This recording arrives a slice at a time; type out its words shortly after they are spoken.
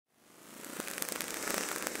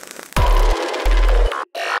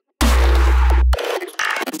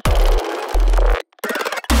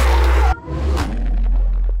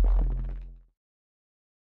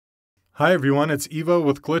Hi everyone, it's Evo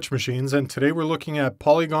with Glitchmachines, and today we're looking at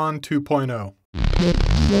Polygon 2.0.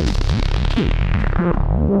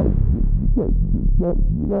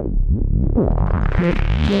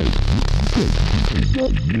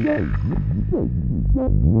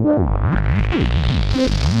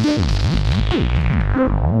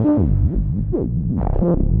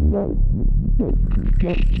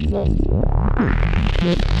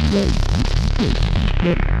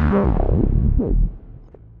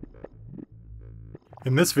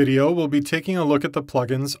 In this video, we'll be taking a look at the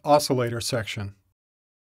plugin's Oscillator section.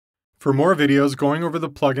 For more videos going over the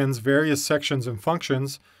plugin's various sections and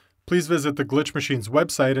functions, please visit the Glitchmachines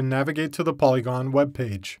website and navigate to the Polygon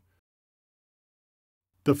webpage.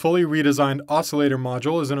 The fully redesigned Oscillator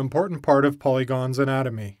module is an important part of Polygon's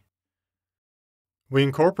anatomy. We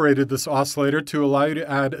incorporated this oscillator to allow you to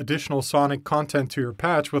add additional sonic content to your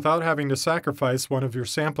patch without having to sacrifice one of your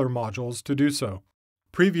sampler modules to do so.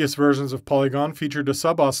 Previous versions of Polygon featured a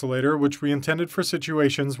sub-oscillator, which we intended for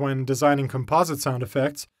situations when designing composite sound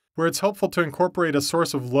effects, where it's helpful to incorporate a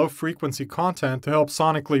source of low-frequency content to help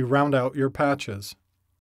sonically round out your patches.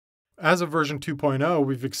 As of version 2.0,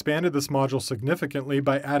 we've expanded this module significantly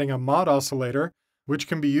by adding a mod oscillator, which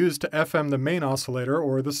can be used to FM the main oscillator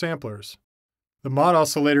or the samplers. The mod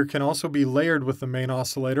oscillator can also be layered with the main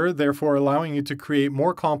oscillator, therefore allowing you to create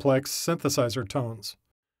more complex synthesizer tones.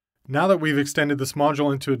 Now that we've extended this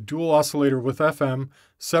module into a dual oscillator with FM,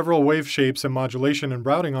 several wave shapes and modulation and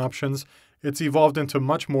routing options, it's evolved into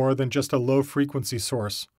much more than just a low-frequency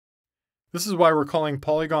source. This is why we're calling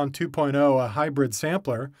Polygon 2.0 a hybrid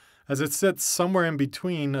sampler, as it sits somewhere in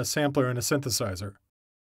between a sampler and a synthesizer.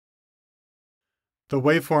 The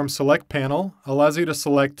Waveform Select panel allows you to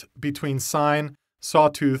select between sine,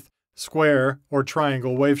 sawtooth, square, or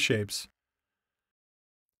triangle wave shapes.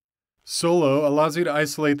 Solo allows you to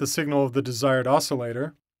isolate the signal of the desired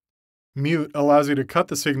oscillator. Mute allows you to cut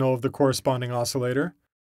the signal of the corresponding oscillator.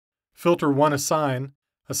 Filter 1 assign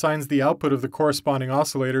assigns the output of the corresponding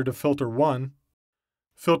oscillator to filter 1.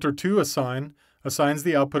 Filter 2 assign assigns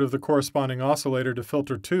the output of the corresponding oscillator to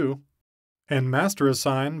filter 2. And master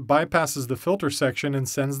assign bypasses the filter section and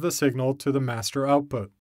sends the signal to the master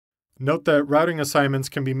output. Note that routing assignments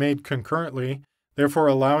can be made concurrently, therefore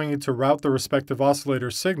allowing you to route the respective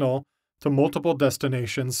oscillator signal to multiple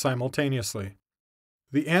destinations simultaneously.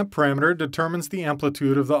 The amp parameter determines the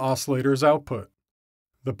amplitude of the oscillator's output.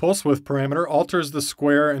 The pulse width parameter alters the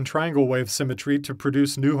square and triangle wave symmetry to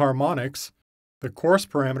produce new harmonics. The coarse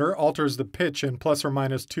parameter alters the pitch in plus or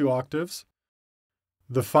minus 2 octaves.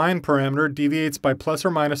 The fine parameter deviates by plus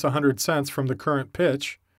or minus 100 cents from the current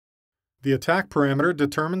pitch. The attack parameter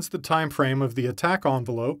determines the time frame of the attack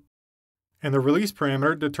envelope. And the release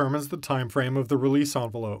parameter determines the time frame of the release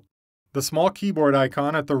envelope. The small keyboard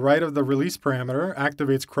icon at the right of the release parameter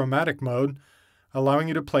activates chromatic mode, allowing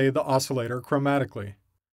you to play the oscillator chromatically.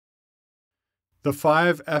 The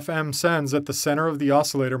 5 FM sends at the center of the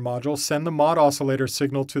oscillator module send the mod oscillator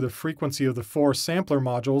signal to the frequency of the 4 sampler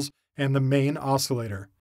modules and the main oscillator.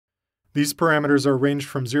 These parameters are ranged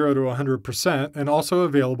from 0 to 100% and also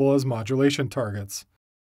available as modulation targets.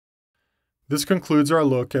 This concludes our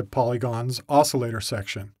look at Polygon's Oscillator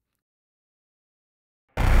section.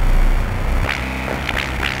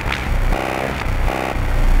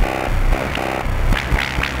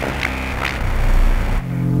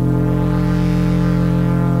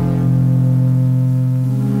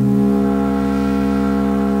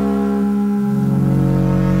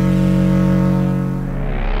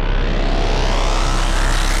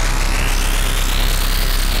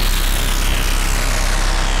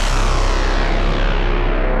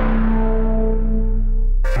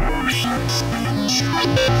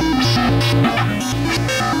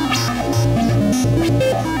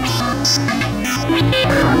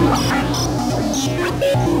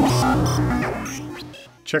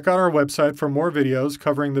 Check out our website for more videos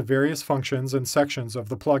covering the various functions and sections of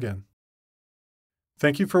the plugin.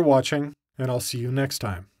 Thank you for watching, and I'll see you next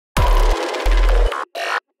time.